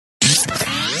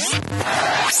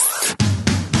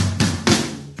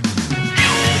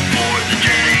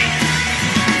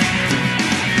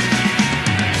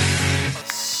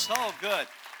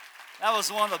That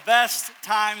was one of the best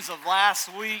times of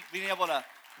last week, being able to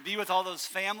be with all those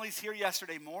families here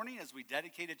yesterday morning as we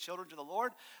dedicated children to the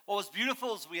Lord. What was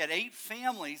beautiful is we had 8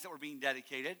 families that were being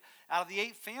dedicated. Out of the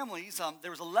 8 families,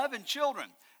 there was 11 children.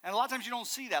 And a lot of times you don't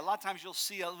see that. A lot of times you'll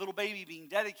see a little baby being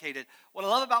dedicated. What I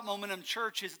love about Momentum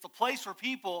Church is it's a place where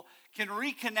people can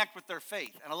reconnect with their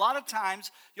faith. And a lot of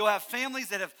times you'll have families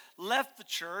that have left the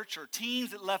church or teens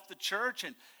that left the church,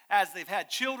 and as they've had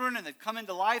children and they've come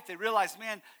into life, they realize,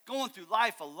 man, going through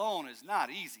life alone is not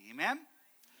easy. Amen?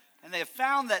 And they have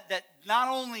found that not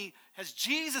only has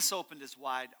Jesus opened his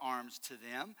wide arms to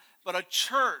them, but a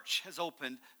church has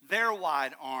opened their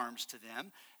wide arms to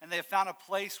them. And they have found a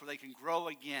place where they can grow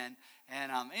again.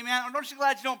 And amen. Aren't you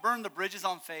glad you don't burn the bridges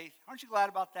on faith? Aren't you glad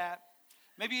about that?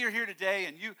 Maybe you're here today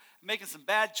and you're making some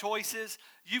bad choices.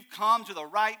 You've come to the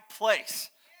right place,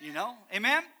 you know?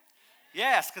 Amen?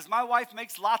 Yes, because my wife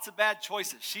makes lots of bad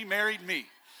choices. She married me.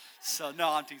 So, no,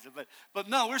 I'm teasing. But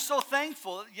no, we're so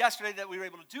thankful yesterday that we were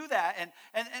able to do that. And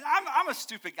I'm a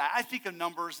stupid guy. I think of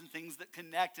numbers and things that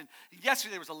connect. And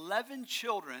yesterday there was 11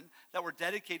 children that were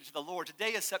dedicated to the Lord. Today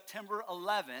is September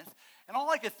 11th. And all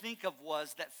I could think of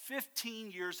was that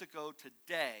 15 years ago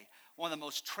today, one of the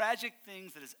most tragic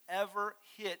things that has ever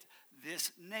hit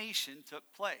this nation took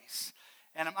place.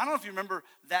 And I don't know if you remember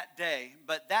that day,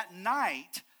 but that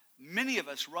night, many of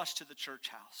us rushed to the church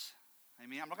house. I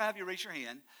mean, I'm not going to have you raise your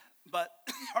hand, but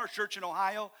our church in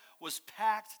Ohio was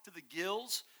packed to the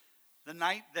gills the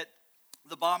night that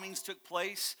the bombings took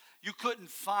place. You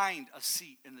couldn't find a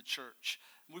seat in the church.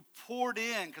 We poured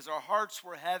in because our hearts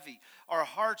were heavy. Our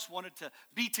hearts wanted to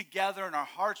be together, and our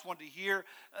hearts wanted to hear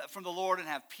from the Lord and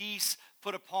have peace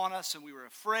put upon us, and we were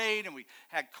afraid, and we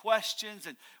had questions,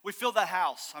 and we filled that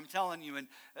house, I'm telling you. And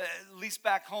at least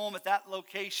back home at that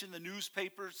location, the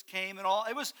newspapers came and all.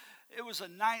 It was a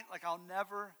night like I'll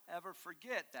never, ever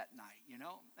forget that night, you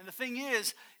know. And the thing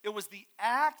is, it was the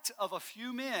act of a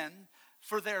few men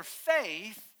for their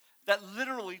faith that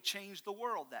literally changed the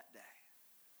world that day.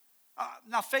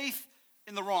 Now, faith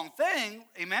in the wrong thing,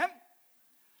 amen?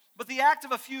 But the act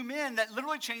of a few men that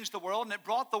literally changed the world, and it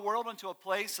brought the world into a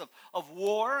place of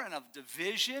war and of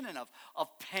division and of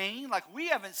pain like we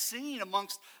haven't seen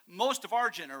amongst most of our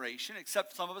generation,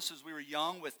 except some of us as we were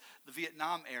young with the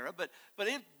Vietnam era. But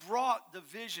it brought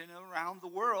division around the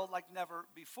world like never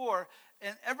before.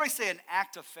 And everybody say an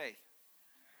act of faith.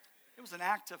 It was an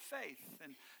act of faith.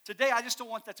 And today I just don't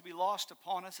want that to be lost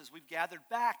upon us as we've gathered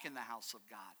back in the house of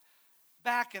God.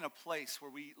 Back in a place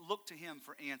where we look to him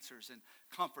for answers and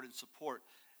comfort and support.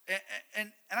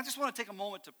 And I just want to take a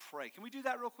moment to pray. Can we do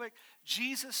that real quick?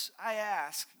 Jesus, I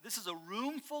ask, this is a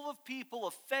room full of people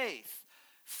of faith.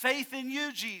 Faith in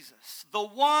you, Jesus, the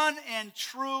one and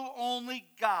true only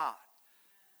God.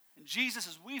 And Jesus,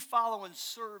 as we follow and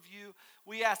serve you,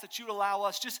 we ask that you'd allow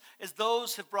us, just as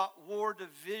those have brought war,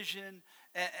 division,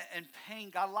 and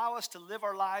pain, God, allow us to live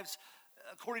our lives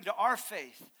according to our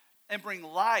faith and bring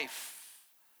life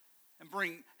and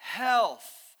bring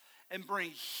health and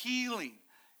bring healing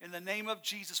in the name of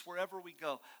Jesus wherever we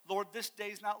go. Lord, this day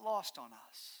is not lost on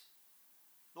us.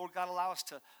 Lord God, allow us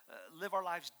to live our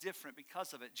lives different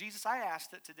because of it. Jesus, I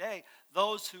ask that today,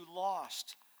 those who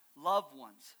lost loved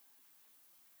ones,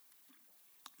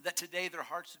 that today their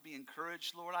hearts would be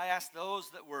encouraged, Lord. I ask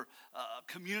those that were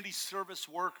community service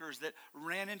workers that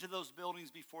ran into those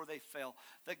buildings before they fell,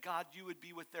 that God, you would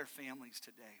be with their families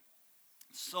today.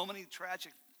 So many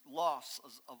tragic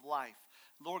losses of life.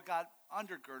 Lord God,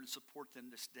 undergird and support them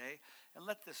this day. And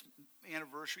let this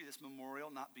anniversary, this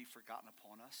memorial, not be forgotten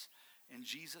upon us. In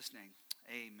Jesus' name,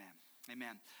 amen.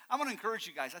 Amen. I want to encourage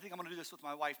you guys. I think I'm going to do this with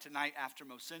my wife tonight after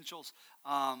Mosentials.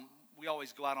 We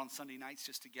always go out on Sunday nights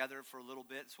just together for a little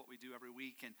bit. It's what we do every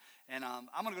week. And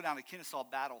I'm going to go down to Kennesaw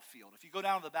Battlefield. If you go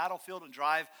down to the battlefield and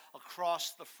drive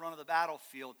across the front of the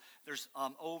battlefield, there's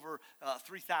over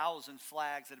 3,000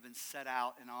 flags that have been set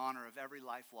out in honor of every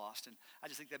life lost. And I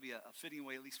just think that'd be a fitting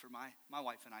way, at least for my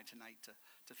wife and I tonight,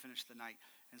 to finish the night.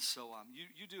 And so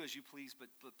you do as you please, but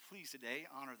please today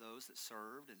honor those that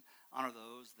served and honor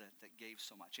those that gave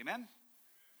so much. Amen?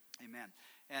 Amen.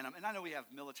 And I know we have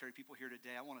military people here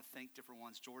today. I want to thank different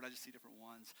ones. Jordan, I just see different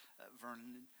ones.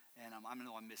 Vernon, and I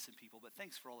know I'm missing people, but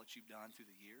thanks for all that you've done through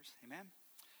the years. Amen?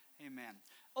 Amen.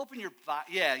 Open your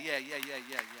Bible. Yeah.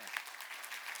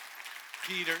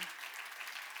 Peter.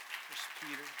 There's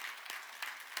Peter.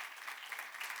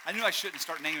 I knew I shouldn't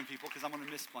start naming people because I'm going to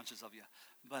miss bunches of you.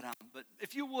 But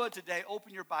if you would today,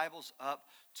 open your Bibles up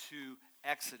to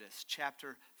Exodus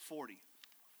chapter 40.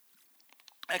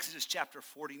 Exodus chapter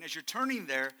 40. And as you're turning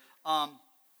there,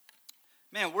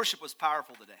 man, worship was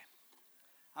powerful today.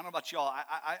 I don't know about y'all.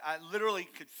 I literally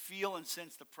could feel and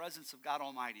sense the presence of God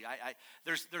Almighty.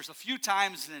 There's a few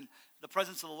times in the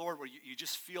presence of the Lord where you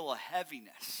just feel a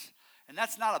heaviness. And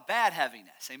that's not a bad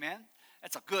heaviness, amen?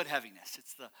 That's a good heaviness.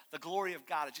 It's the glory of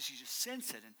God. You just sense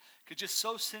it and could just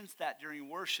so sense that during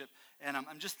worship. And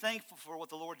I'm just thankful for what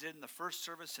the Lord did in the first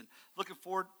service and looking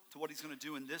forward to what he's going to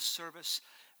do in this service.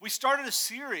 We started a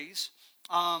series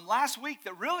last week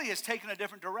that really has taken a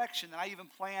different direction than I even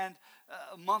planned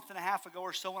a month and a half ago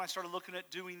or so when I started looking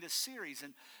at doing this series.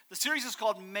 And the series is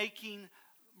called Making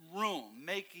Room.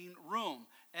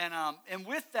 And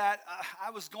with that, I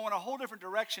was going a whole different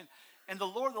direction. And the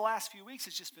Lord the last few weeks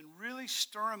has just been really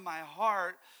stirring my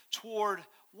heart toward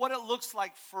what it looks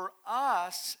like for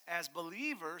us as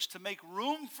believers to make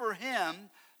room for him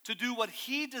to do what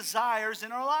he desires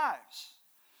in our lives.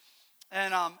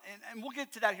 And we'll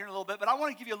get to that here in a little bit, but I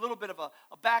want to give you a little bit of a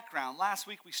background. Last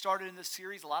week we started in this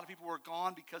series. A lot of people were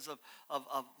gone because of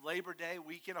Labor Day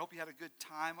weekend. I hope you had a good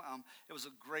time. It was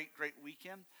a great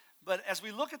weekend. But as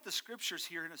we look at the scriptures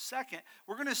here in a second,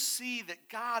 we're going to see that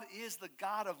God is the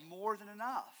God of more than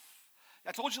enough.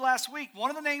 I told you last week,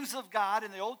 one of the names of God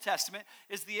in the Old Testament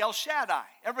is the El Shaddai.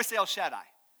 Everybody say El Shaddai.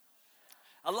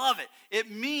 I love it.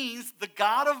 It means the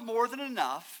God of more than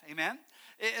enough. Amen.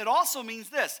 It also means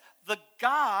this, the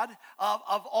God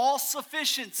of all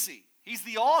sufficiency. He's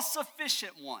the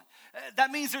all-sufficient one.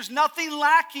 That means there's nothing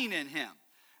lacking in him.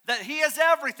 That he has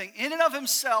everything in and of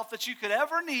himself that you could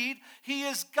ever need. He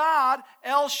is God,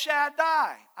 El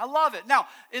Shaddai. I love it. Now,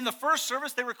 in the first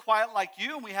service, they were quiet like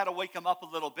you, and we had to wake them up a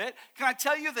little bit. Can I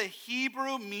tell you the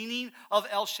Hebrew meaning of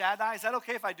El Shaddai? Is that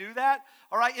okay if I do that?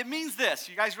 All right, it means this.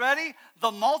 You guys ready?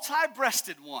 The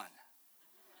multi-breasted one.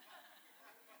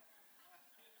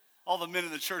 All the men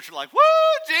in the church are like, woo,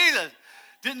 Jesus.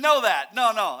 Didn't know that.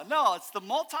 No, it's the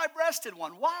multi-breasted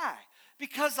one. Why?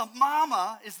 Because a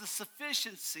mama is the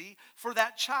sufficiency for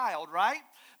that child, right?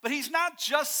 But he's not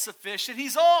just sufficient,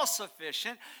 he's all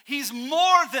sufficient. He's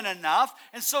more than enough,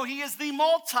 and so he is the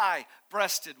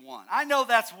multi-breasted one. I know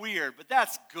that's weird, but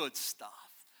that's good stuff.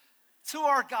 It's who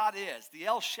our God is, the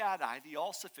El Shaddai, the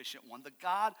all-sufficient one, the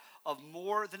God of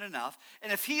more than enough.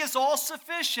 And if he is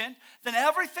all-sufficient, then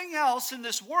everything else in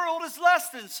this world is less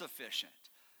than sufficient.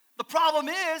 The problem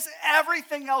is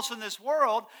everything else in this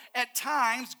world at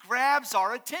times grabs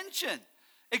our attention.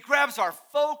 It grabs our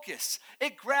focus.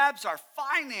 It grabs our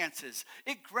finances.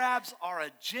 It grabs our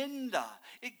agenda.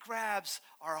 It grabs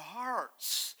our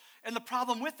hearts. And the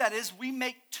problem with that is we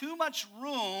make too much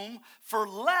room for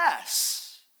less.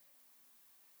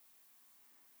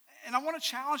 And I want to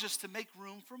challenge us to make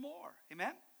room for more.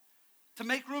 Amen? To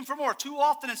make room for more. Too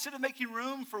often, instead of making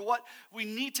room for what we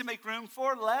need to make room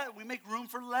for, we make room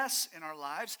for less in our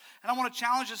lives. And I want to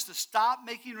challenge us to stop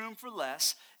making room for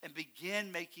less and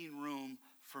begin making room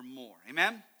for more.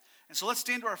 Amen? And so let's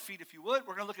stand to our feet if you would.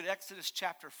 We're going to look at Exodus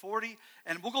chapter 40.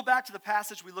 And we'll go back to the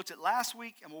passage we looked at last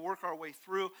week and we'll work our way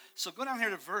through. So go down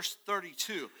here to verse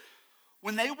 32.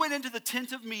 When they went into the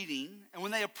tent of meeting and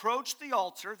when they approached the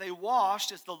altar, they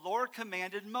washed as the Lord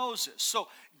commanded Moses. So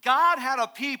God had a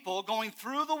people going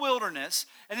through the wilderness,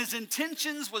 and his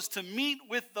intentions was to meet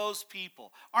with those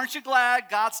people. Aren't you glad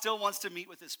God still wants to meet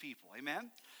with his people?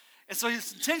 Amen? And so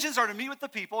his intentions are to meet with the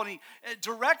people, and he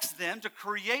directs them to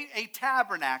create a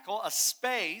tabernacle, a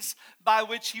space by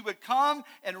which he would come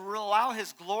and allow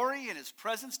his glory and his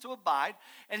presence to abide.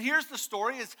 And here's the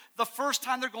story, is the first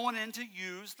time they're going in to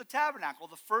use the tabernacle,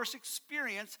 the first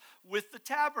experience with the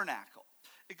tabernacle.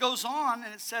 It goes on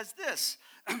and it says this,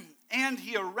 and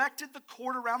he erected the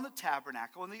court around the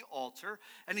tabernacle and the altar,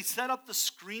 and he set up the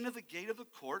screen of the gate of the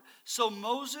court. So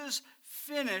Moses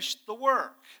finished the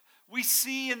work. We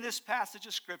see in this passage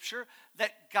of Scripture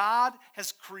that God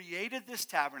has created this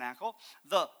tabernacle.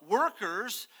 The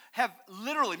workers have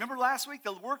literally, remember last week,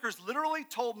 the workers literally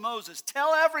told Moses,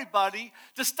 tell everybody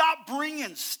to stop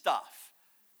bringing stuff.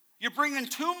 You're bringing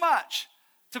too much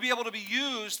to be able to be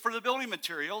used for the building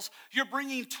materials. You're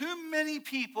bringing too many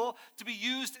people to be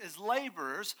used as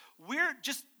laborers.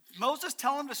 Moses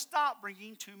telling them to stop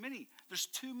bringing too many. There's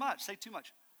too much. Say too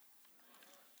much.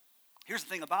 Here's the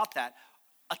thing about that.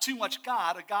 A too much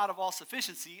God, a God of all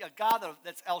sufficiency, a God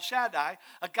that's El Shaddai,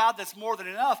 a God that's more than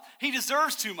enough, he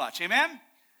deserves too much. Amen?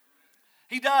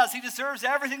 He does. He deserves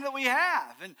everything that we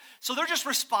have. And so they're just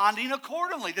responding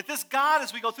accordingly. That this God,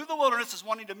 as we go through the wilderness, is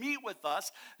wanting to meet with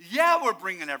us. Yeah, we're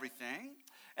bringing everything.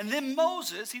 And then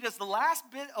Moses, he does the last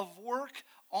bit of work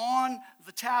on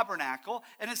the tabernacle.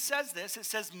 And it says this. It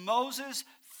says Moses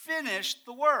finished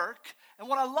the work. And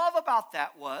what I love about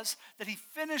that was that he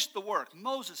finished the work.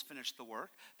 Moses finished the work.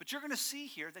 But you're going to see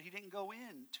here that he didn't go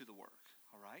into the work.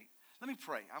 All right? Let me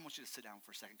pray. I want you to sit down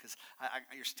for a second because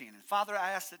you're standing. Father,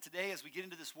 I ask that today as we get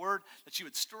into this word, that you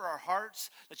would stir our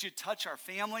hearts, that you'd touch our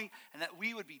family, and that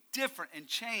we would be different and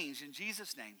changed. In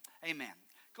Jesus' name, amen.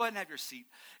 Go ahead and have your seat.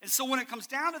 And so when it comes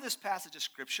down to this passage of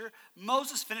Scripture,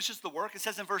 Moses finishes the work. It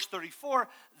says in verse 34,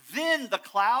 then the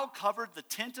cloud covered the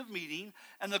tent of meeting,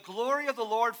 and the glory of the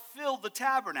Lord filled the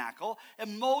tabernacle.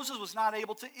 And Moses was not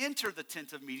able to enter the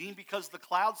tent of meeting because the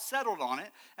cloud settled on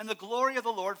it, and the glory of the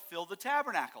Lord filled the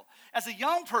tabernacle. As a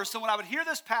young person, when I would hear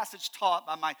this passage taught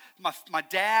by my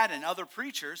dad and other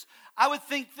preachers, I would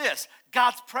think this: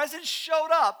 God's presence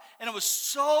showed up, and it was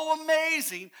so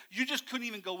amazing, you just couldn't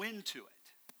even go into it.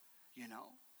 You know,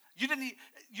 you didn't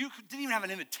even have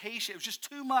an invitation. It was just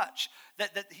too much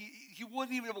that he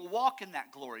wouldn't even be able to walk in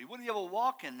that glory. He wouldn't be able to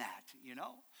walk in that, you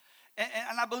know.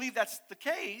 And I believe that's the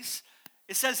case.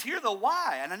 It says here the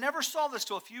why, and I never saw this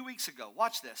till a few weeks ago.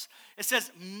 Watch this. It says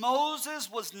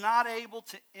Moses was not able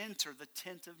to enter the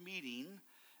tent of meeting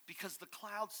because the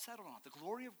cloud settled on it. The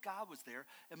glory of God was there,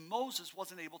 and Moses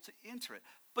wasn't able to enter it.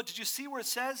 But did you see where it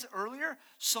says earlier,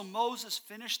 so Moses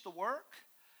finished the work?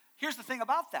 Here's the thing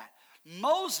about that.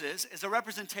 Moses is a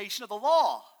representation of the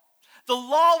law. The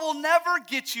law will never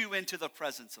get you into the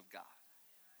presence of God.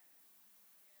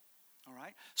 All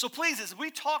right? So please, as we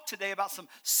talk today about some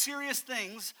serious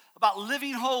things about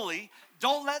living holy,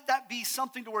 don't let that be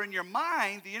something to where in your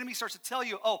mind the enemy starts to tell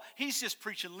you, oh, he's just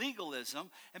preaching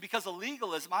legalism, and because of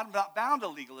legalism, I'm not bound to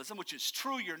legalism, which is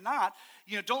true, you're not.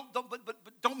 You know,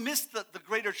 don't miss the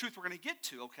greater truth we're going to get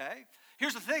to, okay?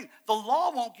 Here's the thing, the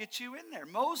law won't get you in there.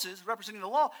 Moses, representing the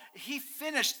law, he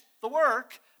finished the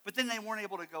work, but then they weren't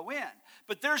able to go in.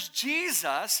 But there's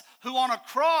Jesus who on a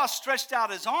cross stretched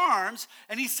out his arms,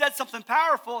 and he said something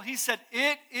powerful. He said,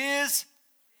 it is.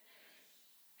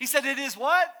 He said, it is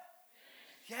what?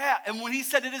 Yeah, and when he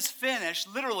said it is finished,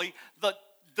 literally the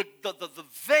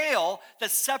veil that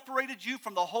separated you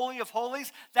from the Holy of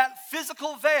Holies, that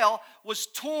physical veil was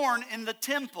torn in the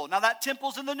temple. Now that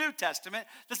temple's in the New Testament.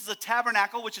 This is a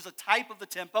tabernacle, which is a type of the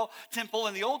temple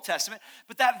in the Old Testament.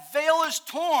 But that veil is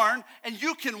torn, and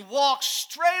you can walk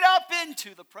straight up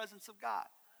into the presence of God.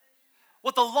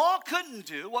 What the law couldn't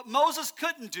do, what Moses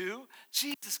couldn't do,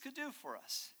 Jesus could do for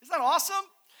us. Isn't that awesome?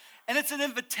 And it's an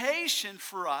invitation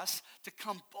for us to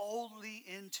come boldly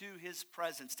into his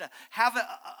presence, to have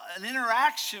an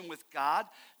interaction with God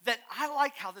that I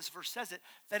like how this verse says it,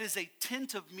 that is a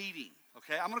tent of meeting,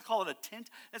 okay? I'm going to call it a tent.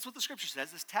 That's what the scripture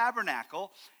says. This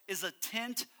tabernacle is a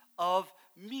tent of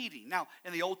meeting. Now,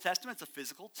 in the Old Testament, it's a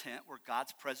physical tent where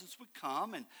God's presence would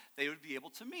come and they would be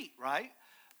able to meet, right?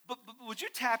 But would you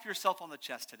tap yourself on the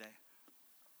chest today?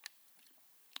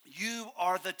 You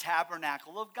are the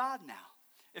tabernacle of God now.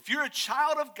 If you're a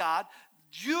child of God,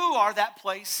 you are that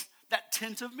place, that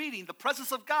tent of meeting. The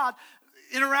presence of God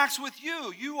interacts with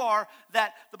you. You are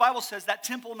that, the Bible says, that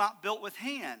temple not built with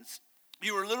hands.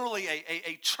 You are literally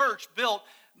a church built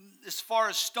as far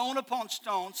as stone upon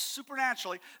stone,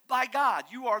 supernaturally, by God.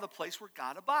 You are the place where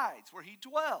God abides, where he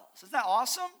dwells. Isn't that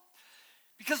awesome?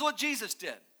 Because of what Jesus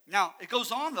did. Now, it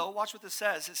goes on, though. Watch what this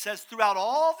says. It says, throughout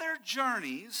all their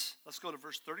journeys, let's go to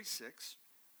verse 36.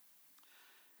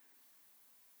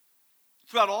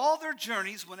 Throughout all their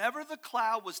journeys, whenever the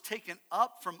cloud was taken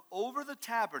up from over the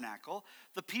tabernacle,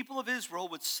 the people of Israel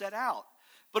would set out.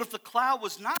 But if the cloud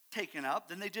was not taken up,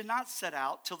 then they did not set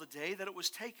out till the day that it was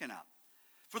taken up.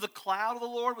 For the cloud of the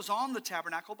Lord was on the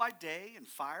tabernacle by day, and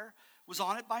fire was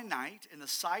on it by night, in the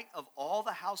sight of all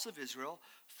the house of Israel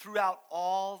throughout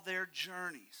all their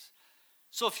journeys.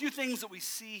 So a few things that we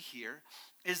see here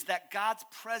is that God's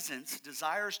presence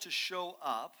desires to show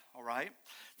up, all right?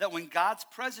 That when God's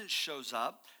presence shows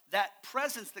up, that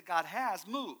presence that God has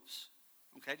moves.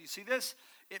 Okay, do you see this?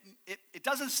 It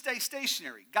doesn't stay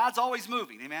stationary. God's always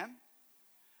moving, amen?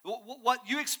 What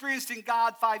you experienced in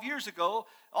God 5 years ago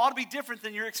ought to be different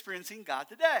than you're experiencing God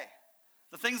today.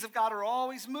 The things of God are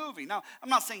always moving. Now, I'm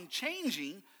not saying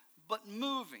changing, but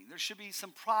moving. There should be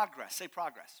some progress. Say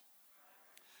progress.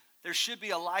 There should be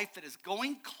a life that is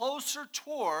going closer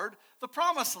toward the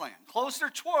promised land, closer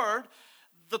toward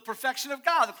the perfection of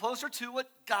God, closer to what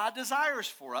God desires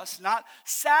for us, not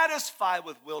satisfied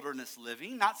with wilderness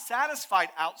living, not satisfied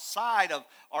outside of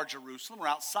our Jerusalem or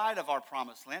outside of our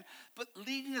promised land, but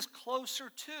leading us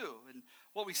closer to. And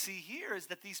what we see here is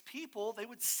that these people, they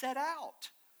would set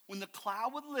out. When the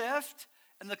cloud would lift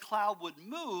and the cloud would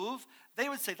move, they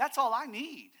would say, that's all I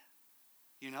need,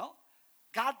 you know?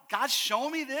 God's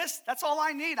showing me this. That's all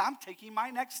I need. I'm taking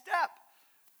my next step.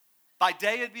 By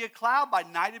day it'd be a cloud. By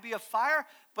night it'd be a fire.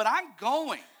 But I'm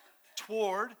going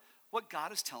toward what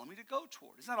God is telling me to go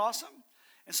toward. Isn't that awesome?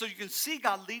 And so you can see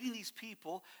God leading these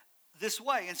people. this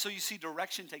way. And so you see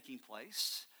direction taking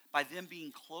place by them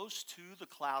being close to the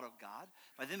cloud of God,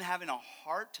 by them having a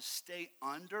heart to stay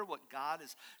under what God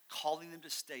is calling them to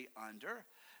stay under.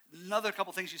 Another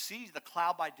couple things you see, the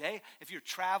cloud by day. If you're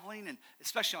traveling, and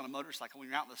especially on a motorcycle, when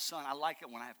you're out in the sun, I like it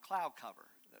when I have cloud cover.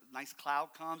 A nice cloud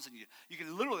comes, and you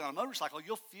can literally, on a motorcycle,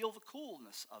 you'll feel the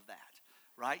coolness of that,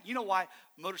 right? You know why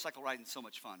motorcycle riding is so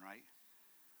much fun, right?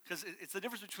 Because it's the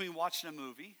difference between watching a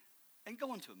movie and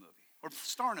going to a movie, or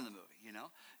starring in the movie, you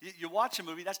know? You watch a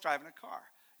movie, that's driving a car.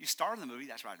 You star in the movie,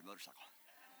 that's riding a motorcycle.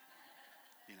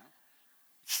 You know?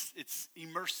 It's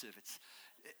immersive.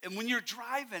 And when you're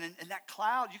driving and that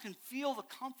cloud, you can feel the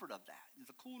comfort of that,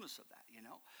 the coolness of that, you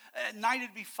know. At night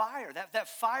it'd be fire. That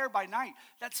fire by night,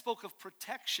 that spoke of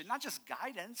protection, not just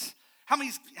guidance. How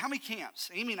many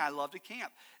camps? Amy and I love to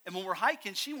camp. And when we're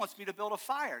hiking, she wants me to build a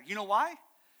fire. You know why?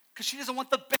 Because she doesn't want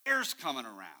the bears coming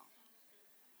around.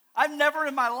 I've never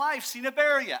in my life seen a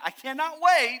bear yet. I cannot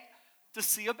wait to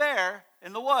see a bear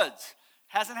in the woods.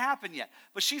 Hasn't happened yet.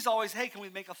 But she's always, hey, can we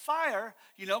make a fire?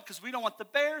 You know, because we don't want the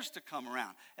bears to come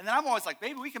around. And then I'm always like,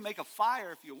 baby, we can make a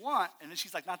fire if you want. And then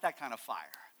she's like, not that kind of fire.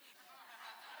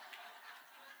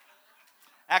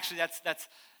 Actually,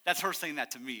 that's her saying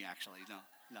that to me, actually.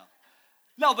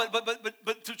 No, but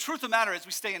the truth of the matter is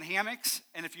we stay in hammocks.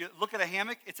 And if you look at a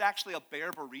hammock, it's actually a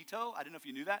bear burrito. I didn't know if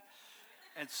you knew that.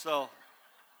 And so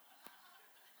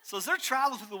as they're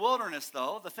traveling through the wilderness,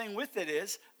 though, the thing with it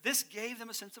is this gave them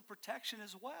a sense of protection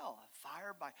as well.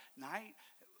 Fire by night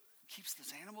keeps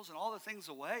those animals and all the things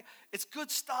away. It's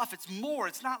good stuff. It's more.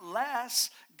 It's not less.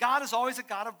 God is always a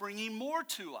God of bringing more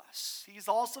to us. He's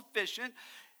all sufficient.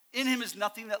 In him is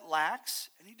nothing that lacks,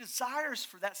 and he desires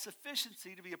for that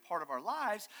sufficiency to be a part of our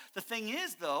lives. The thing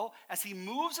is, though, as he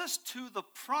moves us to the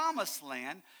promised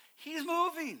land, he's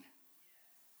moving.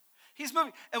 He's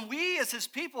moving. And we as his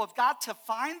people have got to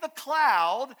find the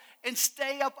cloud and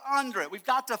stay up under it. We've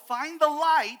got to find the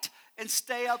light and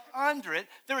stay up under it.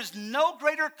 There is no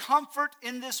greater comfort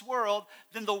in this world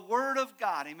than the word of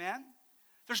God. Amen?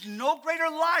 There's no greater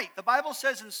light. The Bible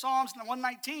says in Psalms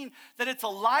 119 that it's a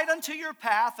light unto your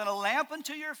path and a lamp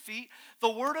unto your feet.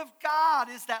 The word of God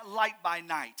is that light by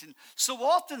night. And so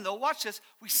often, though, watch this,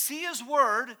 we see his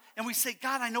word and we say,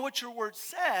 God, I know what your word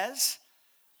says.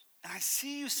 And I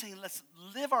see you saying, let's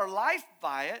live our life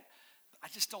by it. I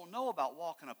just don't know about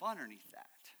walking up underneath that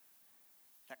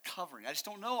covering. I just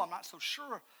don't know. I'm not so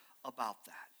sure about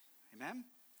that. Amen?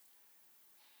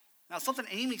 Now, something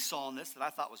Amy saw in this that I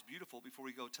thought was beautiful before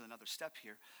we go to another step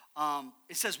here.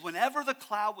 It says, whenever the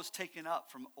cloud was taken up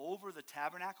from over the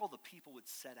tabernacle, the people would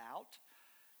set out.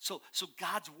 So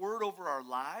God's word over our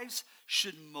lives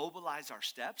should mobilize our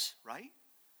steps, right?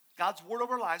 God's word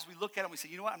over our lives, we look at it and we say,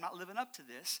 you know what, I'm not living up to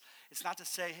this. It's not to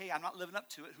say, hey, I'm not living up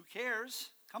to it. Who cares?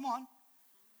 Come on.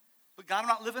 But God, I'm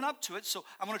not living up to it, so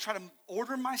I'm going to try to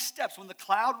order my steps. When the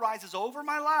cloud rises over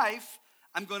my life,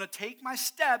 I'm going to take my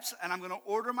steps and I'm going to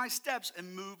order my steps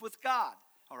and move with God.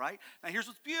 All right? Now here's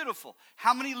what's beautiful.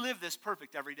 How many live this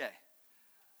perfect every day?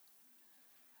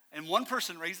 And one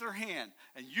person raised their hand,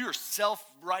 and you're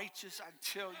self-righteous, I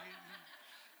tell you.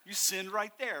 You sinned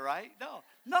right there, right? No.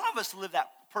 None of us live that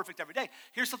perfect every day.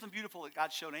 Here's something beautiful that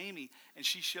God showed Amy, and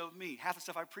she showed me. Half the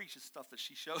stuff I preach is stuff that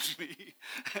she shows me.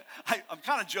 I'm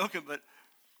kind of joking, but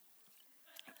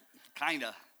kind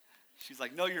of. She's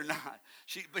like, no, you're not.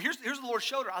 But here's what the Lord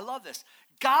showed her. I love this.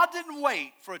 God didn't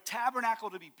wait for a tabernacle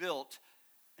to be built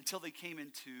until they came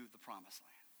into the promised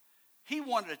land. He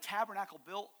wanted a tabernacle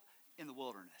built in the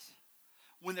wilderness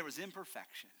when there was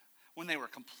imperfection, when they were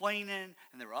complaining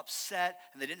and they were upset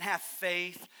and they didn't have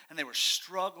faith and they were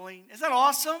struggling. Isn't that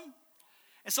awesome?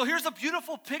 And so here's a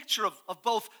beautiful picture of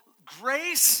both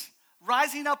grace,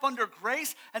 rising up under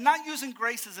grace, and not using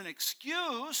grace as an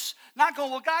excuse, not going,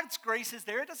 well, God's grace is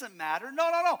there, it doesn't matter.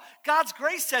 No. God's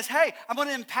grace says, hey, I'm going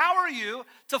to empower you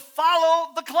to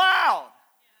follow the cloud.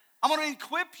 I'm going to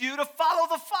equip you to follow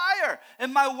the fire.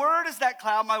 And my word is that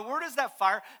cloud. My word is that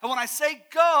fire. And when I say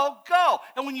go, go.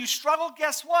 And when you struggle,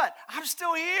 guess what? I'm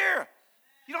still here.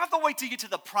 You don't have to wait till you get to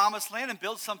the promised land and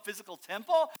build some physical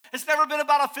temple. It's never been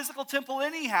about a physical temple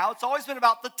anyhow. It's always been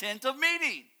about the tent of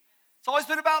meeting. It's always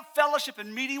been about fellowship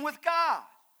and meeting with God.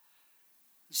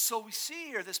 And so we see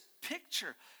here this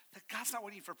picture that God's not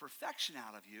waiting for perfection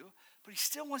out of you, but he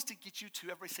still wants to get you to,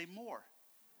 everybody say, more.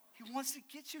 He wants to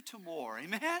get you to more,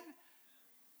 amen?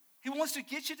 He wants to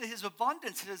get you to his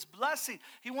abundance and his blessing.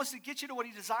 He wants to get you to what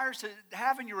he desires to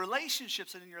have in your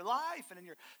relationships and in your life and in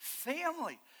your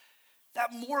family.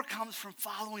 That more comes from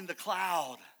following the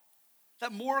cloud.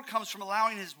 That more comes from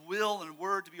allowing his will and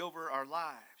word to be over our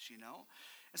lives, you know?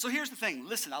 And so here's the thing.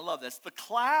 Listen, I love this. The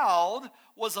cloud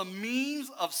was a means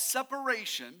of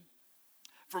separation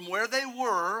from where they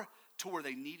were to where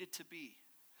they needed to be.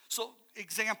 So,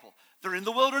 example, they're in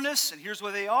the wilderness, and here's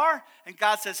where they are, and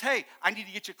God says, hey, I need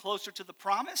to get you closer to the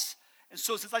promise. And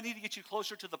so since I need to get you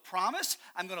closer to the promise,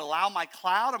 I'm going to allow my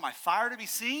cloud and my fire to be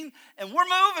seen, and we're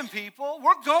moving, people.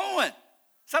 We're going.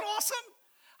 Is that awesome?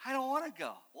 I don't want to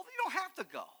go. Well, you don't have to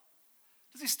go.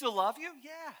 Does he still love you?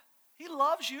 Yeah, he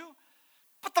loves you.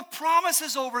 But the promise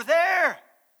is over there.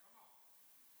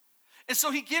 And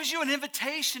so he gives you an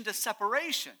invitation to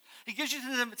separation. He gives you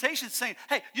an invitation saying,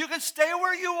 hey, you can stay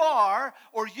where you are,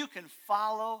 or you can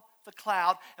follow the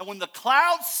cloud. And when the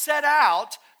cloud set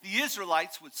out, the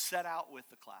Israelites would set out with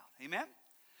the cloud. Amen?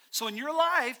 So in your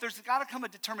life, there's got to come a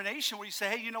determination where you say,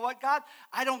 hey, you know what, God?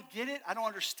 I don't get it. I don't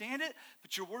understand it.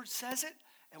 But your word says it.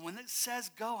 And when it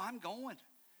says go, I'm going.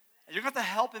 And you're going to have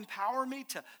to help empower me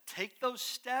to take those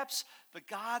steps. But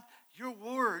God, your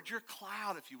word, your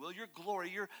cloud, if you will, your glory,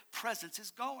 your presence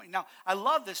is going. Now, I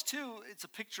love this too. It's a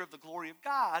picture of the glory of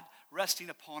God resting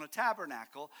upon a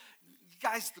tabernacle.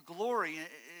 Guys, the glory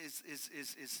is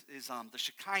the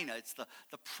Shekinah. It's the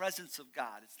presence of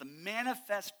God. It's the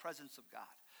manifest presence of God.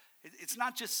 It's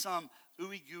not just some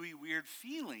ooey gooey weird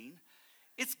feeling.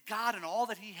 It's God and all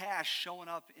that he has showing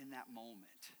up in that moment.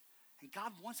 And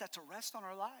God wants that to rest on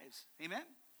our lives. Amen?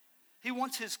 He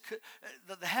wants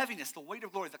the heaviness, the weight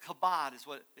of glory, the kabod is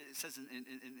what it says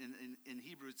in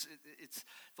Hebrew. It's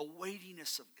the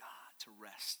weightiness of God to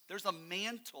rest. There's a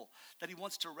mantle that he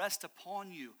wants to rest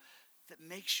upon you that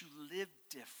makes you live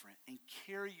different and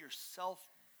carry yourself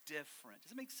different.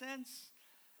 Does it make sense?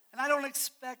 And I don't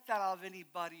expect that out of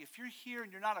anybody. If you're here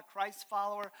and you're not a Christ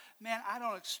follower, man, I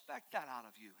don't expect that out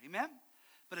of you. Amen?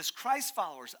 But as Christ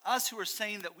followers, us who are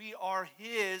saying that we are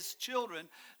his children,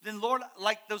 then Lord,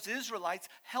 like those Israelites,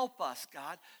 help us,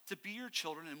 God, to be your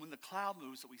children. And when the cloud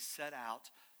moves, that we set out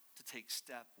to take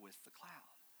step with the cloud.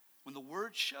 When the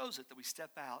word shows it, that we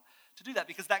step out to do that.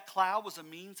 Because that cloud was a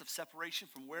means of separation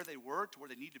from where they were to where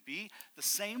they need to be. The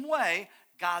same way,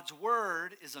 God's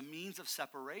word is a means of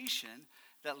separation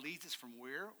that leads us from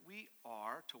where we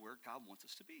are to where God wants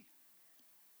us to be.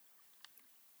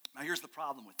 Now here's the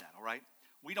problem with that, all right?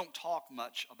 We don't talk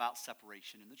much about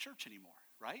separation in the church anymore,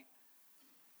 right?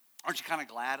 Aren't you kind of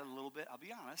glad a little bit? I'll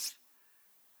be honest.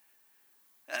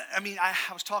 I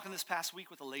was talking this past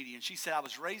week with a lady, and she said, I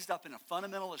was raised up in a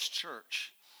fundamentalist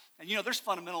church. And there's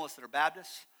fundamentalists that are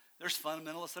Baptists. There's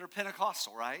fundamentalists that are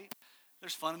Pentecostal, right?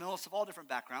 There's fundamentalists of all different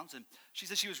backgrounds. And she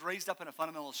said she was raised up in a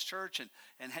fundamentalist church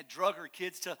and had drug her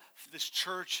kids to this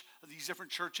church, these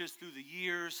different churches through the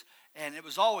years. And it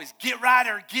was always, get right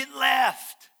or get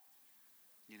left.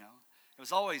 It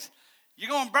was always,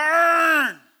 you're going to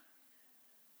burn.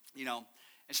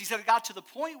 And she said it got to the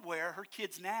point where her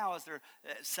kids now, as they're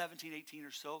 17, 18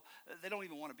 or so, they don't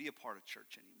even want to be a part of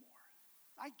church anymore.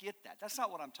 I get that. That's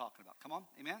not what I'm talking about. Come on,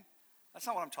 amen? That's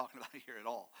not what I'm talking about here at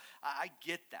all. I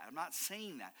get that. I'm not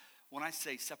saying that when I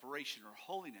say separation or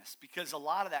holiness, because a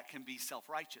lot of that can be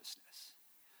self-righteousness.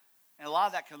 And a lot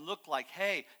of that can look like,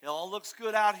 hey, it all looks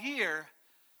good out here,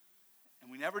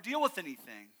 and we never deal with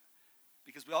anything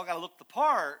because we all got to look the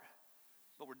part,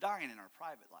 but we're dying in our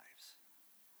private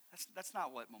lives. That's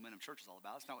not what Momentum Church is all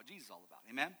about. That's not what Jesus is all about.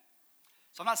 Amen?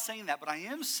 So I'm not saying that, but I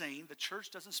am saying the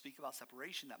church doesn't speak about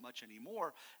separation that much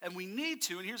anymore, and we need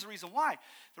to, and here's the reason why.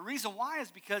 The reason why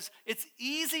is because it's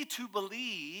easy to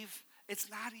believe, it's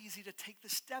not easy to take the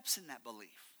steps in that belief.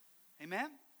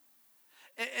 Amen?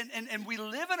 And we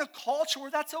live in a culture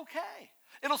where that's okay.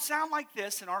 It'll sound like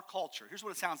this in our culture. Here's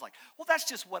what it sounds like. Well, that's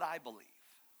just what I believe.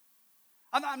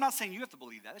 I'm not saying you have to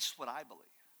believe that. That's just what I believe.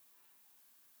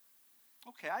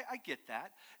 Okay, I get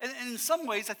that. And in some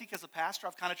ways, I think as a pastor,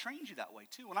 I've kind of trained you that way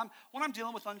too. When I'm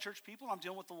dealing with unchurched people, I'm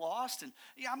dealing with the lost, and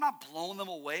I'm not blowing them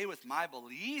away with my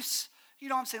beliefs.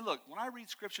 I'm saying, look, when I read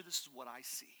Scripture, this is what I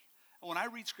see. And when I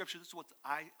read Scripture, this is what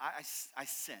I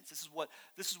sense. This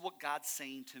is what God's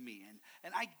saying to me.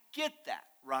 And I get that,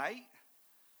 right?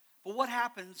 But what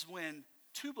happens when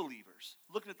two believers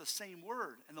looking at the same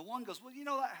word, and the one goes, well,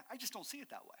 I just don't see it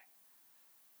that way.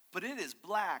 But it is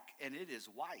black and it is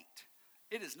white.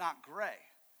 It is not gray.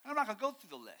 And I'm not going to go through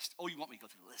the list. Oh, you want me to go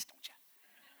through the list, don't you?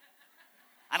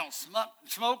 I don't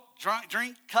smoke,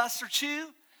 drink, cuss, or chew.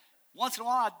 Once in a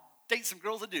while, I date some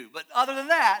girls that do. But other than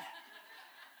that,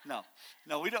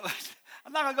 no, we don't.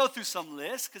 I'm not going to go through some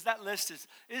list because that list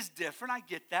is different. I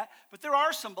get that. But there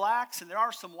are some blacks and there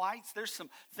are some whites. There's some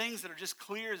things that are just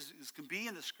clear as can be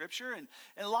in the Scripture. And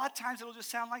a lot of times it'll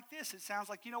just sound like this. It sounds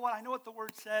like, I know what the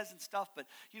Word says and stuff. But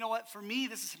you know what? For me,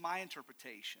 this is my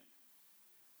interpretation.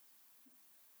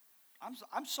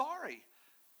 I'm sorry.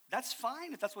 That's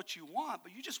fine if that's what you want.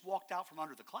 But you just walked out from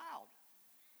under the cloud.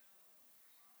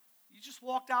 You just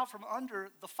walked out from under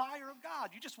the fire of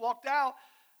God. You just walked out.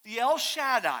 The El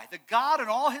Shaddai, the God in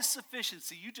all his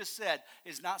sufficiency, you just said,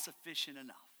 is not sufficient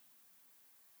enough.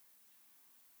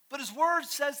 But his word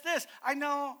says this. I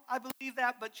know, I believe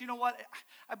that, but you know what?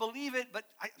 I believe it, but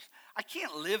I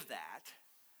can't live that.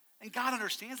 And God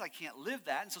understands I can't live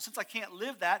that. And so since I can't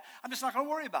live that, I'm just not going to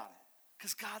worry about it.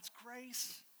 Because God's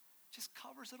grace just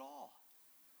covers it all.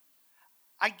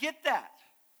 I get that.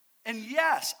 And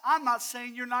yes, I'm not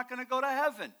saying you're not going to go to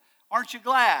heaven. Aren't you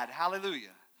glad? Hallelujah.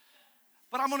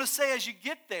 But I'm going to say as you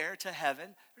get there to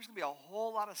heaven, there's going to be a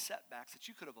whole lot of setbacks that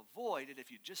you could have avoided if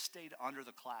you just stayed under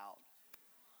the cloud.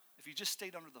 If you just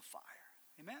stayed under the fire.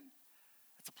 Amen?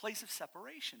 It's a place of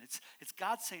separation. It's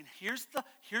God saying,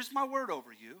 here's my word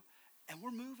over you, and we're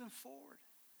moving forward.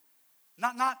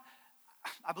 Not.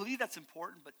 I believe that's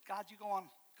important, but God, you go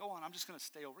on. I'm just going to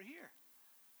stay over here.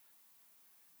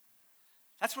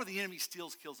 That's where the enemy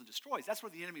steals, kills, and destroys. That's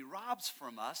where the enemy robs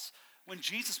from us when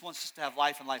Jesus wants us to have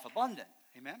life and life abundant.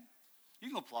 Amen? You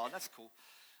can applaud. That's cool.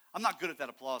 I'm not good at that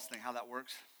applause thing, how that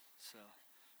works. So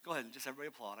go ahead and just everybody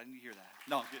applaud. I need to hear that.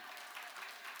 No, I'm good.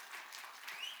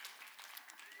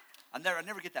 I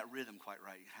never get that rhythm quite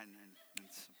right.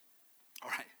 All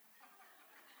right.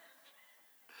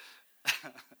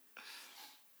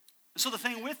 So the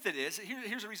thing with it is,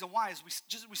 here's the reason why, is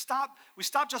we stop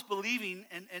just believing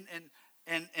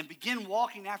and begin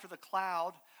walking after the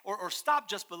cloud, or stop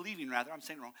just believing, rather, I'm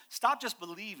saying it wrong. Stop just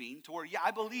believing to where, yeah,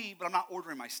 I believe, but I'm not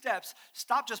ordering my steps.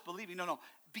 Stop just believing. No.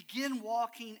 Begin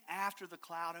walking after the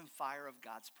cloud and fire of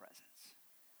God's presence.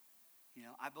 You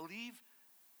know, I believe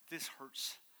this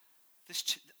hurts.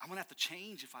 I'm going to have to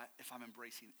change if I'm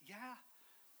embracing it. Yeah,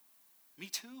 me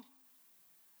too.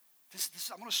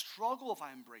 I'm going to struggle if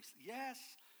I embrace it. Yes,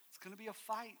 it's going to be a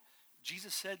fight.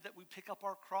 Jesus said that we pick up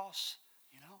our cross,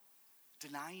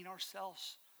 denying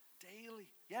ourselves daily.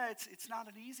 Yeah, it's not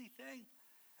an easy thing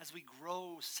as we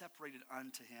grow separated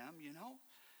unto him,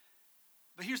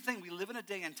 But here's the thing. We live in a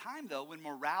day and time, though, when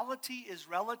morality is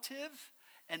relative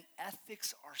and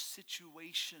ethics are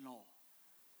situational.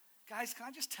 Guys, can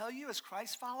I just tell you, as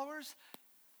Christ followers,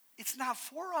 it's not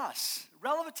for us.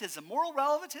 Relativism, moral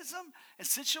relativism, and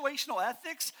situational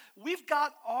ethics, we've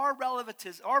got our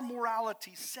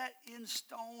morality set in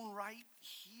stone right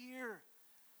here.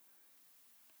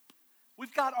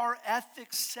 We've got our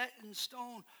ethics set in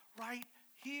stone right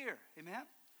here. Amen?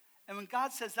 And when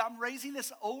God says, I'm raising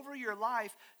this over your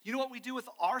life, you know what we do with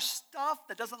our stuff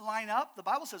that doesn't line up? The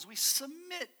Bible says we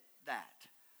submit that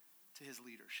to his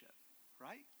leadership,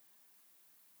 right?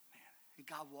 And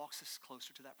God walks us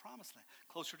closer to that promised land,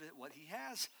 closer to what he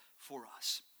has for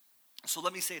us. So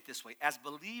let me say it this way. As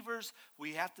believers,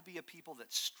 we have to be a people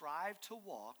that strive to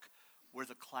walk where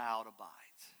the cloud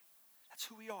abides. That's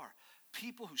who we are.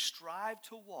 People who strive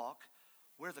to walk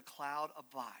where the cloud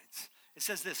abides. It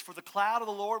says this, for the cloud of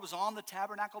the Lord was on the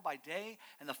tabernacle by day,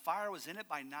 and the fire was in it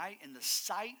by night, in the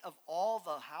sight of all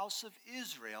the house of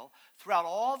Israel throughout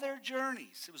all their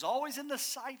journeys. It was always in the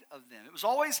sight of them. It was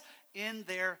always in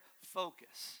their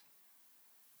focus.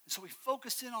 And so we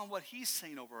focus in on what he's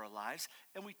saying over our lives,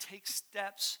 and we take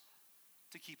steps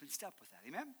to keep in step with that.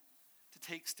 Amen? To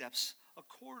take steps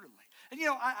accordingly. And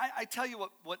I tell you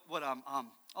what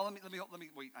let me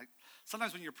wait.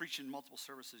 Sometimes when you're preaching multiple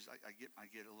services, I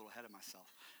get a little ahead of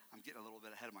myself. I'm getting a little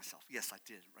bit ahead of myself. Yes, I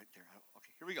did right there.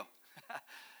 Okay, here we go.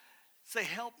 Say,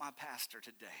 help my pastor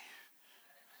today.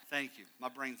 Thank you. My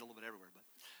brain's a little bit everywhere, but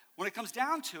when it comes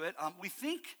down to it, we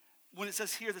think when it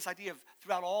says here this idea of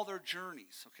throughout all their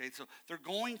journeys, okay, so they're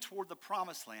going toward the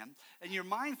promised land, and your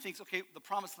mind thinks, okay, the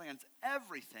promised land's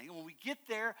everything, and when we get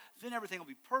there, then everything will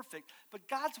be perfect, but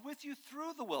God's with you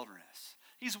through the wilderness.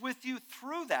 He's with you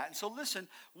through that, and so listen,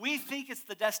 we think it's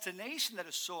the destination that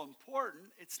is so important.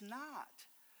 It's not.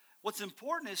 What's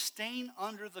important is staying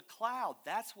under the cloud.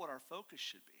 That's what our focus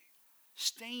should be.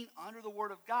 Staying under the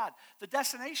word of God. The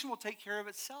destination will take care of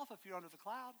itself if you're under the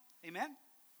cloud. Amen?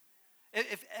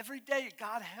 If every day,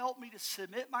 God, help me to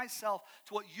submit myself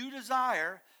to what you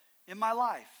desire in my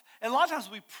life. And a lot of times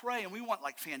we pray and we want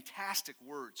like fantastic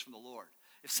words from the Lord.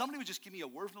 If somebody would just give me a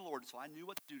word from the Lord so I knew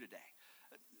what to do today.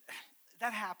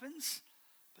 That happens,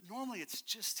 but normally it's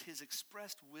just his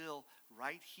expressed will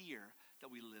right here that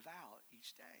we live out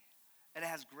each day. And it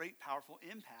has great, powerful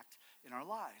impact in our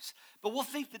lives. But we'll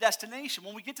think the destination.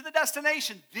 When we get to the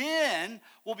destination, then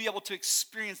we'll be able to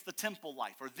experience the temple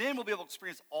life. Or then we'll be able to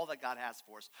experience all that God has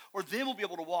for us. Or then we'll be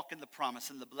able to walk in the promise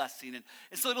and the blessing. And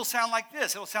so it'll sound like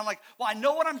this. It'll sound like, well, I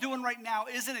know what I'm doing right now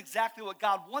isn't exactly what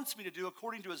God wants me to do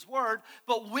according to his word.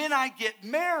 But when I get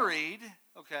married,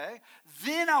 okay,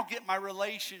 then I'll get my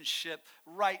relationship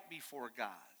right before God.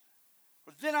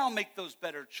 Or then I'll make those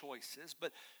better choices.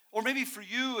 Or maybe for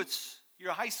you,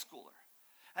 you're a high schooler.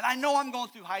 And I know I'm going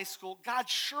through high school. God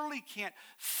surely can't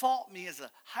fault me as a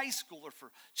high schooler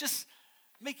for just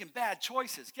making bad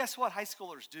choices. Guess what high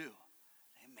schoolers do?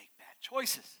 They make bad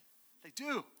choices. They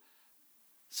do.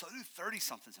 So do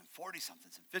 30-somethings and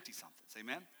 40-somethings and 50-somethings.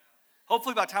 Amen?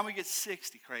 Hopefully by the time we get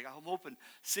 60, Craig, I'm hoping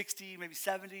 60, maybe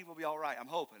 70, we'll be all right. I'm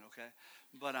hoping, okay?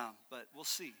 But we'll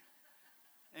see.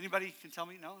 Anybody can tell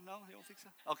me? No, you don't think so?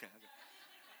 Okay.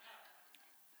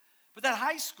 But that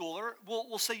high schooler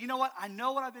will say, you know what? I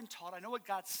know what I've been taught. I know what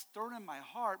God's stirring in my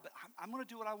heart, but I'm going to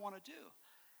do what I want to do.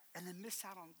 And then miss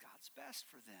out on God's best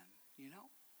for them, you know?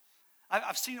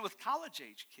 I've seen it with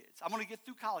college-age kids. I'm going to get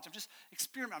through college. I'm just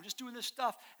experimenting. I'm just doing this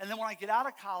stuff. And then when I get out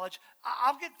of college,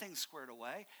 I'll get things squared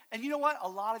away. And you know what? A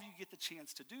lot of you get the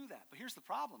chance to do that. But here's the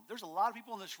problem. There's a lot of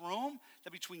people in this room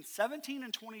that between 17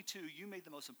 and 22, you made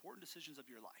the most important decisions of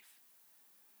your life.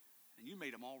 And you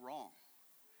made them all wrong.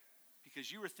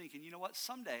 Because you were thinking, you know what?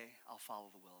 Someday I'll follow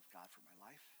the will of God for my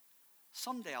life.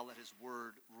 Someday I'll let his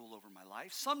word rule over my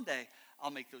life. Someday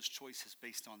I'll make those choices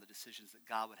based on the decisions that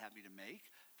God would have me to make.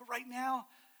 But right now,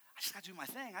 I just got to do my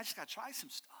thing. I just got to try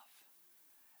some stuff.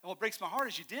 And what breaks my heart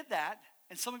is you did that,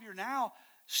 and some of you are now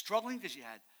struggling because you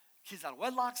had kids out of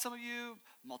wedlock, some of you,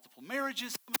 multiple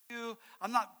marriages, some of you.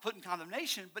 I'm not putting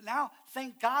condemnation, but now,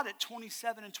 thank God, at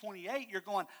 27 and 28, you're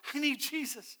going, I need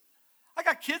Jesus. I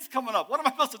got kids coming up. What am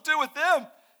I supposed to do with them?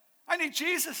 I need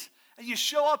Jesus. And you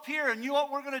show up here, and you know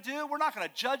what we're going to do? We're not going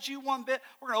to judge you one bit.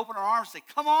 We're going to open our arms and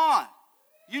say, come on.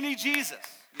 You need Jesus,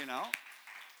 you know.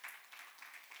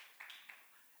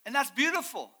 And that's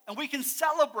beautiful. And we can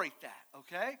celebrate that,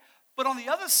 okay? But on the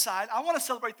other side, I want to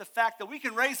celebrate the fact that we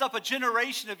can raise up a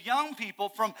generation of young people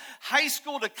from high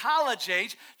school to college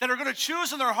age that are going to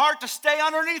choose in their heart to stay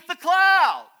underneath the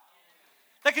cloud.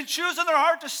 They can choose in their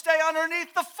heart to stay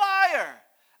underneath the fire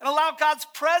and allow God's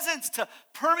presence to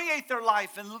permeate their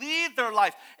life and lead their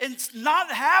life and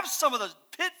not have some of the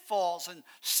pitfalls and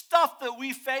stuff that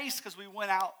we face because we went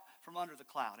out from under the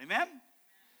cloud. Amen?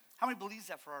 How many believes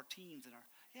that for our teens and our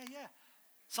yeah.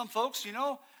 Some folks, you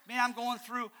know, man, I'm going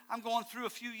through a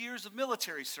few years of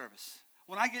military service.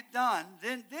 When I get done,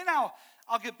 then I'll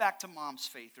get back to mom's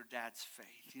faith or dad's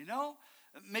faith, you know?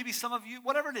 Maybe some of you,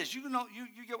 whatever it is, you know,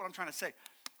 you get what I'm trying to say.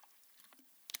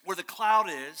 Where the cloud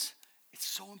is, it's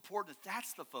so important that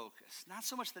that's the focus, not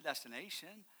so much the destination.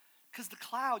 Because the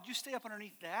cloud, you stay up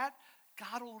underneath that,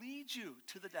 God will lead you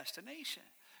to the destination.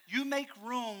 You make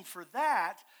room for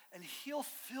that, and he'll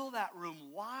fill that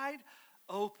room wide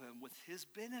open with his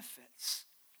benefits,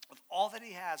 with all that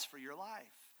he has for your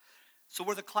life. So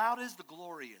where the cloud is, the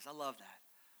glory is. I love that.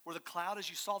 Where the cloud is,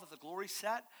 you saw that the glory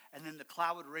set, and then the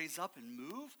cloud would raise up and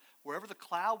move. Wherever the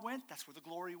cloud went, that's where the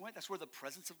glory went. That's where the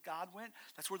presence of God went.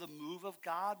 That's where the move of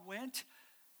God went.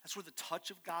 That's where the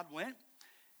touch of God went.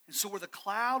 And so where the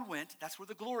cloud went, that's where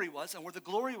the glory was. And where the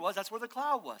glory was, that's where the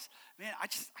cloud was. Man, I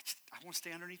want to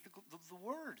stay underneath the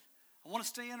word. I want to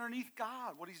stay underneath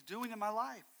God, what he's doing in my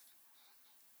life.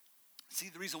 See,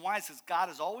 the reason why is because God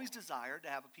has always desired to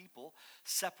have a people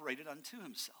separated unto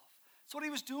himself. That's what he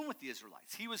was doing with the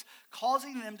Israelites. He was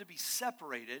causing them to be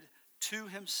separated to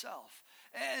himself.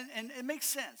 And it makes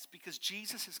sense because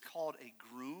Jesus is called a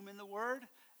groom in the word,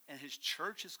 and his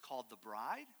church is called the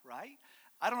bride, right?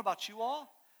 I don't know about you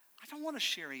all. I don't want to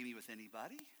share Amy with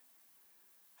anybody.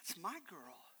 That's my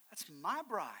girl. That's my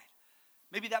bride.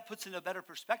 Maybe that puts in a better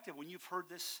perspective when you've heard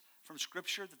this from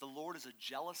Scripture that the Lord is a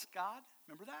jealous God.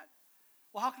 Remember that?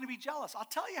 Well, how can he be jealous? I'll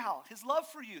tell you how. His love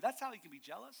for you. That's how he can be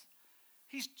jealous.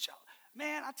 He's jealous.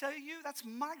 Man, I tell you, that's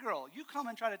my girl. You come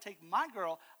and try to take my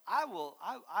girl, I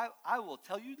will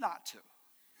tell you not to.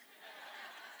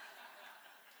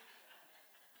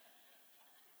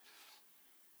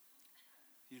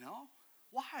 You know?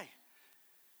 Why?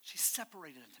 She's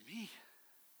separated unto me.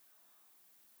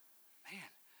 Man,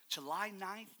 July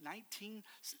 9th,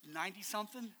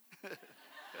 1990-something?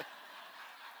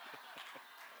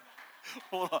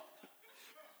 Hold on.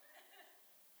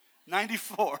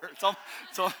 94.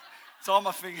 It's on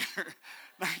my finger.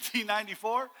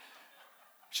 1994.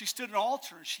 She stood at an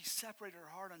altar and she separated her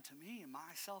heart unto me and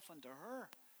myself unto her.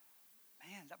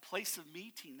 Man, that place of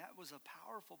meeting, that was a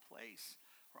powerful place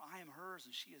where I am hers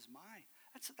and she is mine.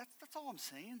 That's all I'm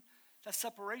saying. That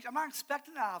separation. I'm not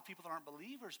expecting that out of people that aren't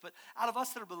believers, but out of us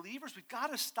that are believers, we've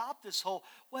got to stop this whole,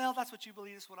 well, that's what you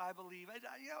believe, that's what I believe.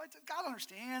 God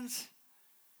understands.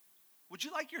 Would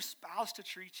you like your spouse to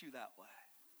treat you that way?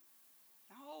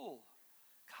 No.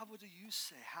 God, what do you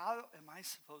say? How am I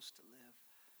supposed to live?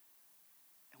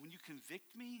 And when you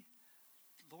convict me,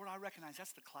 Lord, I recognize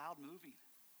that's the cloud moving.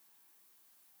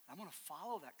 I'm going to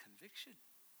follow that conviction.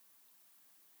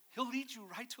 He'll lead you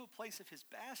right to a place of his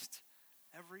best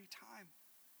every time.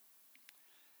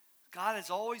 God has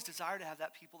always desired to have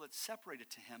that people that's separated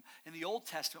to him. In the Old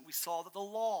Testament, we saw that the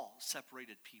law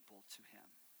separated people to him.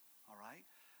 All right?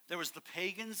 There was the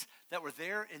pagans that were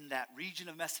there in that region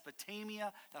of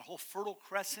Mesopotamia, that whole Fertile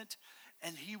Crescent,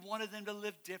 and he wanted them to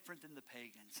live different than the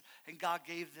pagans. And God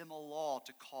gave them a law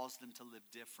to cause them to live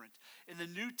different. In the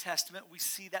New Testament, we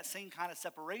see that same kind of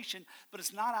separation, but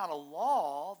it's not out of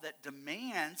law that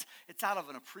demands, it's out of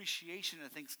an appreciation and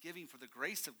a thanksgiving for the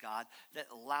grace of God that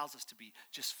allows us to be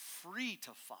just free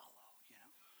to follow. You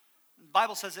know? The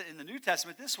Bible says it in the New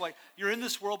Testament this way: you're in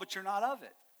this world, but you're not of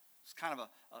it. It's kind of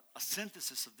a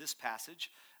synthesis of this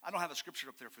passage. I don't have a scripture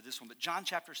up there for this one, but John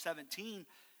chapter 17,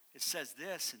 it says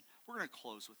this, and we're going to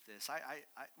close with this.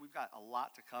 We've got a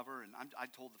lot to cover, and I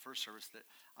told the first service that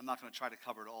I'm not going to try to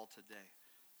cover it all today.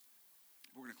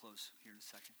 We're going to close here in a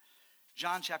second.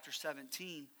 John chapter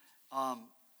 17,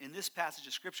 in this passage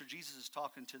of scripture, Jesus is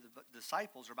talking to the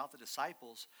disciples, or about the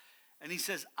disciples, and he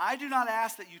says, I do not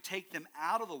ask that you take them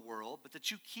out of the world, but that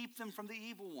you keep them from the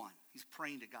evil one. He's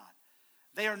praying to God.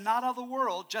 They are not of the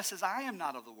world, just as I am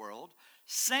not of the world.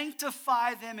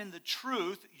 Sanctify them in the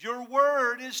truth. Your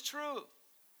word is truth.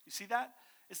 You see that?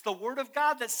 It's the word of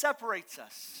God that separates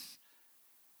us.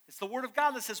 It's the word of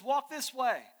God that says, walk this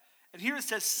way. And here it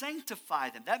says,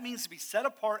 sanctify them. That means to be set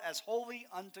apart as holy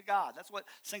unto God. That's what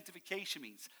sanctification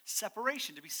means.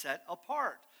 Separation, to be set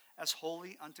apart as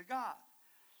holy unto God.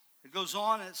 It goes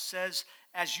on and it says,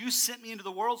 as you sent me into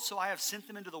the world, so I have sent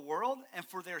them into the world, and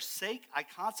for their sake I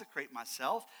consecrate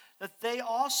myself, that they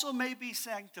also may be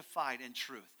sanctified in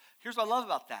truth. Here's what I love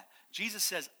about that. Jesus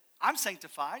says, I'm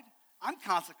sanctified, I'm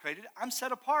consecrated, I'm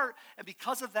set apart, and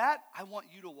because of that, I want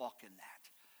you to walk in that.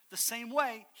 The same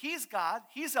way, he's God,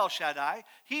 he's El Shaddai,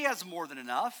 he has more than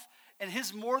enough, and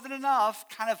his more than enough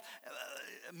kind of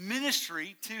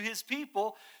ministry to his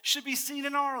people should be seen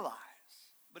in our lives.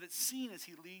 But it's seen as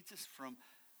he leads us from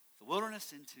the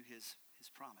wilderness into his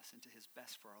promise, into his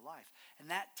best for our life. And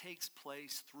that takes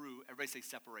place through, everybody say,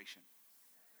 separation.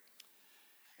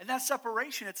 And that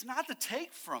separation, it's not to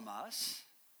take from us.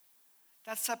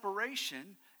 That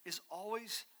separation is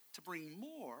always to bring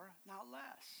more, not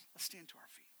less. Let's stand to our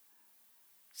feet.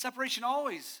 Separation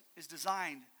always is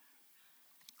designed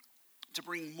to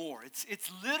bring more.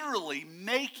 It's literally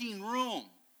making room.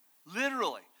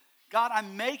 Literally. God,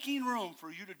 I'm making room for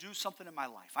you to do something in my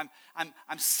life.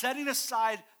 I'm setting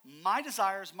aside my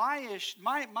desires,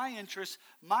 my interests,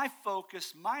 my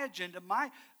focus, my agenda,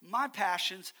 my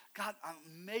passions. God, I'm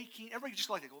making, everybody just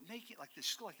go like that. Go, make it like this.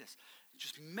 Just go like this.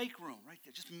 Just make room right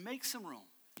there. Just make some room,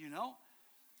 you know?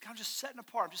 God, I'm just setting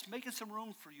apart. I'm just making some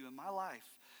room for you in my life.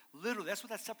 Literally, that's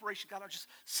what that separation, God, just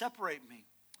separate me.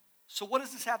 So what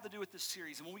does this have to do with this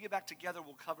series? And when we get back together,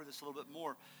 we'll cover this a little bit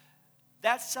more.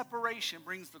 That separation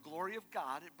brings the glory of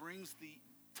God. It brings the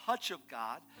touch of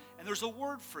God. And there's a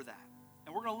word for that.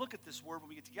 And we're going to look at this word when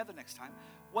we get together next time.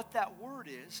 What that word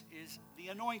is the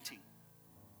anointing.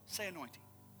 Say anointing.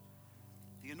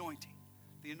 The anointing.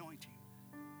 The anointing.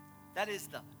 That is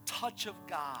the touch of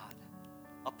God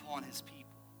upon his people.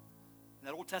 In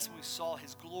that Old Testament, we saw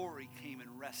his glory came and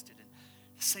rested. And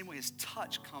the same way his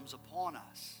touch comes upon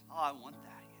us. Oh, I want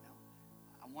that, you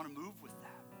know. I want to move with that.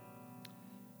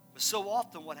 But so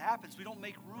often what happens, we don't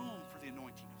make room for the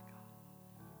anointing of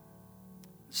God.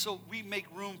 So we make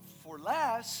room for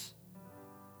less,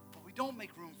 but we don't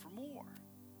make room for more.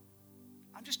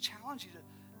 I'm just challenging you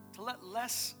to let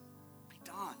less be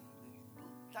done.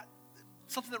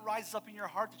 Something that rises up in your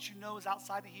heart that you know is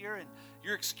outside of here and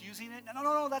you're excusing it.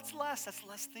 No, that's less. That's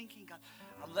less thinking. God,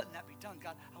 I'm letting that be done.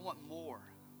 God, I want more.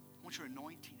 I want your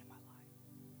anointing in my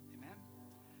life. Amen?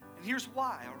 And here's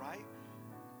why, all right?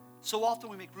 So often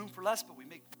we make room for less, but we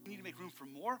need to make room for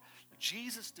more.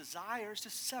 Jesus desires to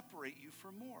separate you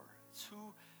for more. It's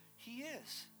who he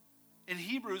is. In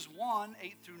Hebrews 1,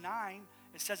 8 through 9,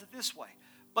 it says it this way.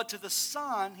 But to the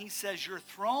Son, he says, your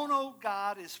throne, O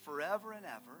God, is forever and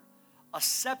ever. A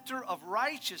scepter of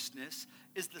righteousness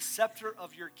is the scepter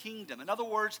of your kingdom. In other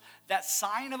words, that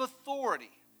sign of authority,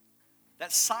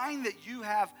 that sign that you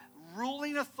have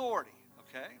ruling authority,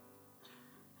 okay?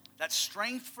 That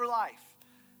strength for life.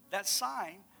 That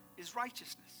sign is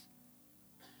righteousness.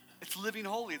 It's living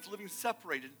holy. It's living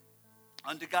separated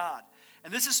unto God.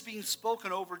 And this is being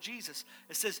spoken over Jesus.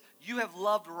 It says, you have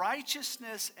loved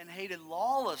righteousness and hated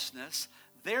lawlessness.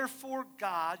 Therefore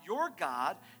God, your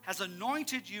God, has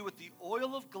anointed you with the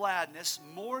oil of gladness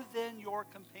more than your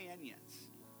companions.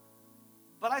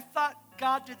 But I thought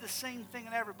God did the same thing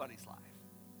in everybody's life.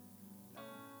 No.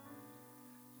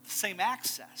 The same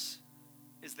access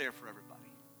is there for everybody.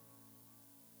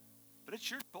 But it's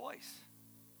your choice.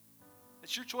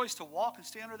 It's your choice to walk and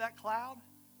stay under that cloud,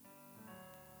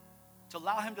 to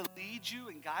allow him to lead you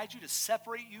and guide you, to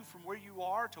separate you from where you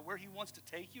are to where he wants to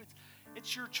take you.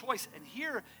 It's your choice. And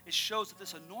here it shows that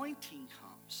this anointing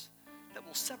comes that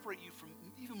will separate you from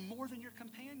even more than your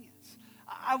companions.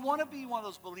 I want to be one of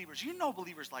those believers. You know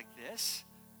believers like this,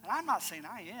 and I'm not saying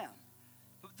I am,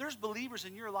 but there's believers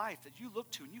in your life that you look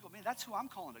to and you go, man, that's who I'm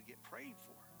calling to get prayed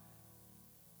for.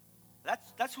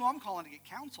 That's who I'm calling to get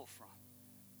counsel from.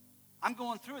 I'm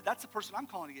going through it. That's the person I'm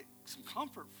calling to get some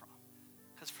comfort from.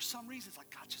 Because for some reason, it's like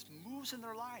God just moves in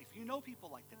their life. You know people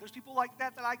like that. There's people like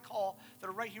that that I call that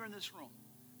are right here in this room.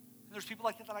 And there's people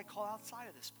like that that I call outside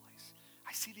of this place.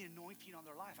 I see the anointing on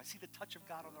their life. I see the touch of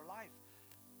God on their life.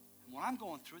 And when I'm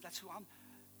going through it, that's who I'm.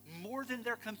 More than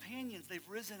their companions, they've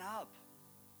risen up.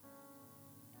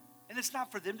 And it's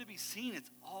not for them to be seen.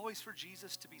 It's always for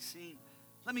Jesus to be seen.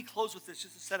 Let me close with this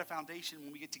just to set a foundation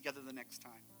when we get together the next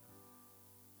time.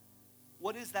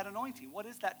 What is that anointing? What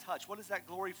is that touch? What is that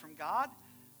glory from God?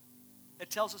 It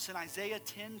tells us in Isaiah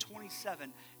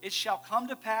 10:27, it shall come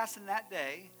to pass in that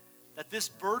day that this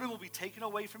burden will be taken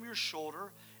away from your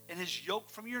shoulder and his yoke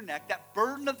from your neck, that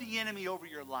burden of the enemy over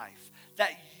your life,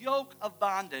 that yoke of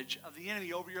bondage of the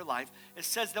enemy over your life. It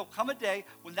says there'll come a day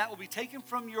when that will be taken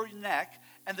from your neck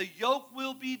and the yoke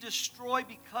will be destroyed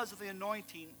because of the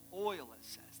anointing oil, it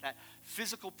says, that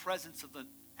physical presence of the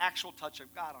actual touch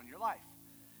of God on your life.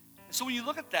 And so when you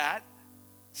look at that,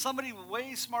 somebody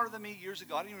way smarter than me years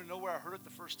ago, I didn't even know where I heard it the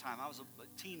first time. I was a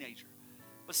teenager.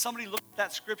 But somebody looked at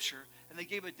that scripture and they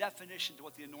gave a definition to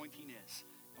what the anointing is.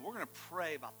 And we're going to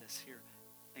pray about this here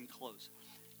and close.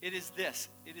 It is this.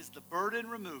 It is the burden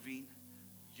removing,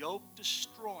 yoke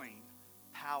destroying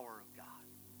power of God.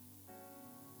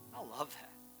 I love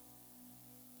that.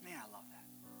 Man, I love that.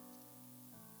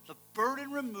 The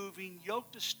burden removing,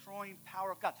 yoke destroying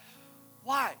power of God.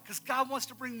 Why? Because God wants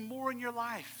to bring more in your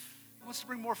life. He wants to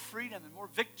bring more freedom and more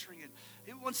victory. And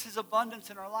He wants His abundance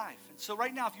in our life. And so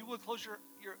right now, if you would close your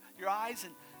eyes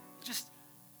and just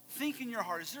think in your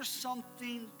heart, is there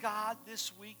something, God,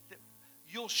 this week that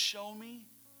you'll show me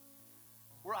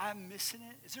where I'm missing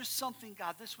it? Is there something,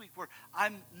 God, this week where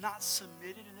I'm not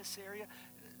submitted in this area?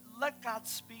 Let God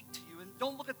speak to you. And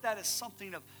don't look at that as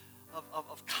something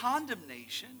of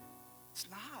condemnation. It's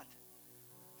not.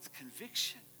 It's a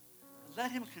conviction.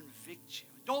 Let Him convict you.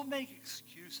 Don't make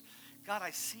excuse. God,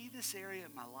 I see this area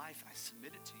in my life and I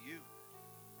submit it to you.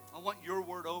 I want your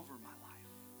word over my life.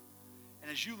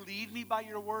 And as you lead me by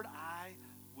your word, I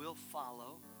will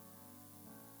follow.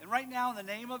 And right now, in the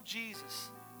name of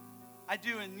Jesus, I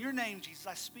do, in your name, Jesus,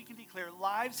 I speak and declare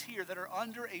lives here that are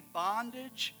under a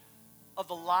bondage of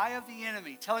the lie of the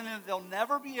enemy, telling them they'll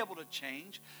never be able to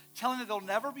change, telling them they'll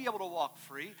never be able to walk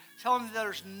free, telling them that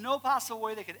there's no possible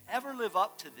way they could ever live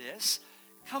up to this.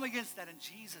 Come against that in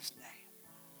Jesus' name.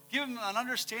 Give them an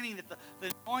understanding that the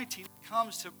anointing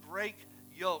comes to break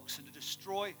yokes and to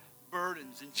destroy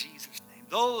burdens in Jesus' name.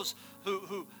 Those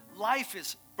who life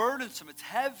is burdensome, it's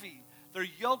heavy, they're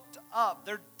yoked up,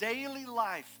 their daily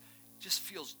life just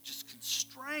feels just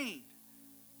constrained.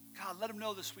 God, let them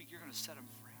know this week you're going to set them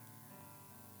free.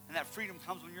 And that freedom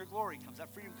comes when your glory comes.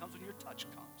 That freedom comes when your touch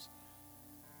comes.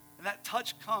 And that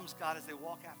touch comes, God, as they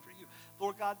walk after you.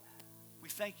 Lord God, we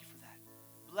thank you for that.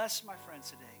 Bless my friends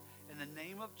today. In the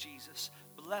name of Jesus,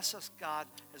 bless us, God,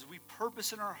 as we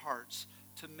purpose in our hearts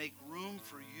to make room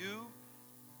for you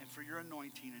and for your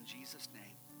anointing. In Jesus'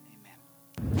 name, amen.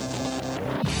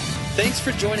 Thanks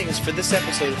for joining us for this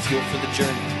episode of Fuel for the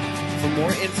Journey. For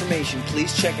more information,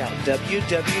 please check out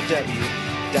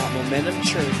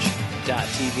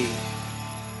www.momentumchurch.tv.